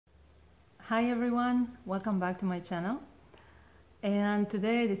Hi everyone, welcome back to my channel. And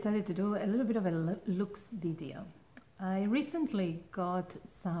today I decided to do a little bit of a looks video. I recently got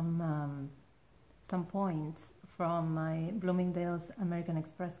some points from my Bloomingdale's American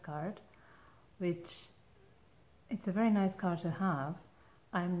Express card, which it's a very nice card to have.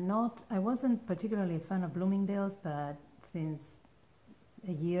 I wasn't particularly a fan of Bloomingdale's, but since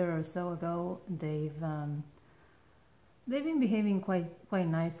a year or so ago, they've been behaving quite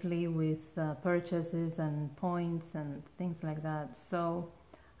nicely with purchases and points and things like that. So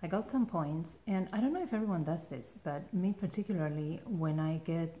I got some points, and I don't know if everyone does this, but me particularly, when I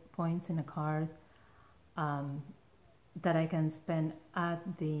get points in a card that I can spend at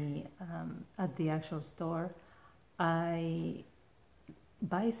the actual store, I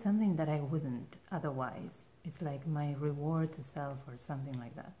buy something that I wouldn't otherwise. It's like my reward to self or something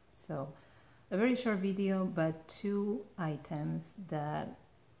like that. So a very short video, but two items that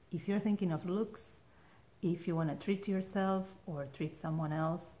if you're thinking of looks, if you want to treat yourself or treat someone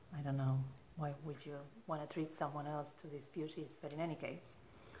else, I don't know, why would you want to treat someone else to these beauties, but in any case.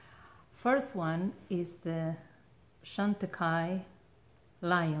 First one is the Chantecaille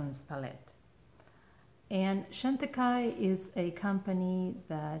Lions palette. And Chantecaille is a company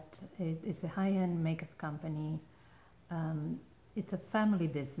that it's a high-end makeup company. It's a family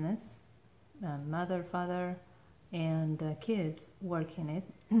business. Mother, father, and kids work in it.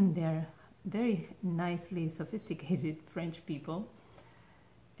 They're very nicely sophisticated French people.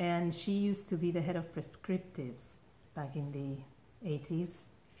 And she used to be the head of prescriptives back in the 80s,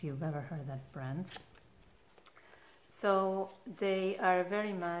 if you've ever heard that brand. So they are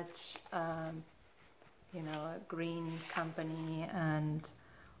very much a green company and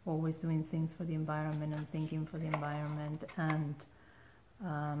always doing things for the environment and thinking for the environment, and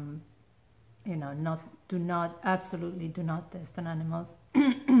absolutely do not test on animals.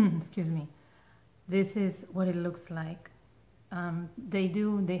 Excuse me. This is what it looks like.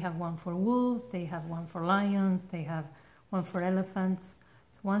 They have one for wolves, they have one for lions, they have one for elephants.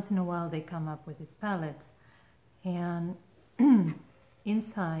 So once in a while they come up with these palettes. And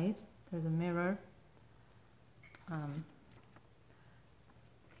inside there's a mirror.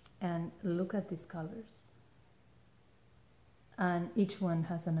 And look at these colors. And each one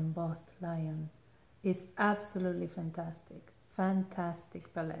has an embossed lion. It's absolutely fantastic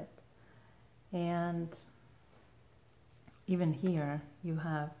palette. And even here you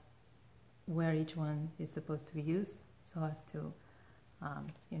have where each one is supposed to be used, so as to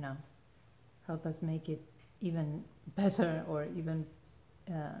help us make it even better, or even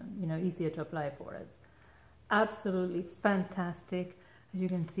easier to apply for us. Absolutely fantastic. As you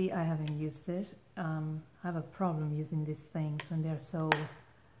can see, I haven't used it. I have a problem using these things when they're so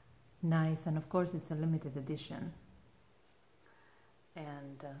nice, and of course it's a limited edition.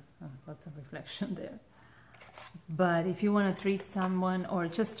 And lots of reflection there. But if you want to treat someone or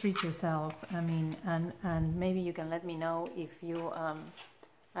just treat yourself, and maybe you can let me know if you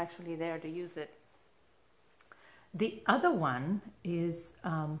actually there to use it. The other one is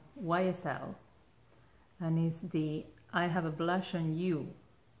YSL, and is the I Have a Blush on You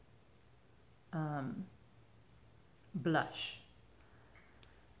blush.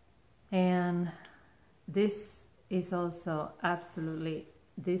 And this is also absolutely,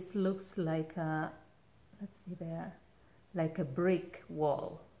 this looks like a, let's see there, like a brick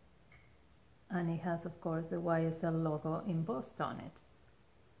wall. And it has, of course, the YSL logo embossed on it.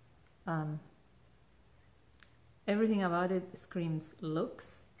 Everything about it screams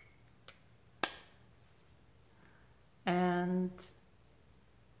looks. And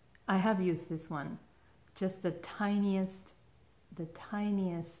I have used this one, just the tiniest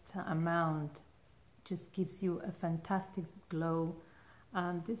amount just gives you a fantastic glow.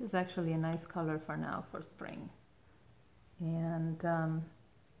 This is actually a nice color for now, for spring. And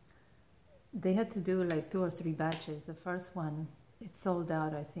they had to do like 2 or 3 batches. The first one, it sold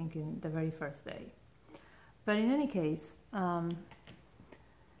out, I think, in the very first day. But in any case,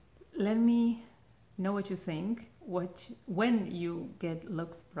 let me know what you think, when you get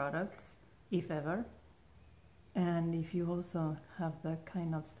Lux products, if ever, and if you also have the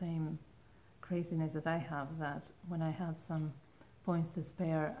kind of same craziness that I have, that when I have some points to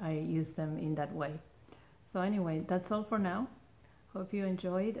spare, I use them in that way. So anyway, that's all for now. Hope you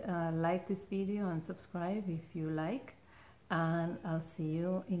enjoyed. Like this video and subscribe if you like, and I'll see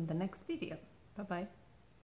you in the next video. Bye bye.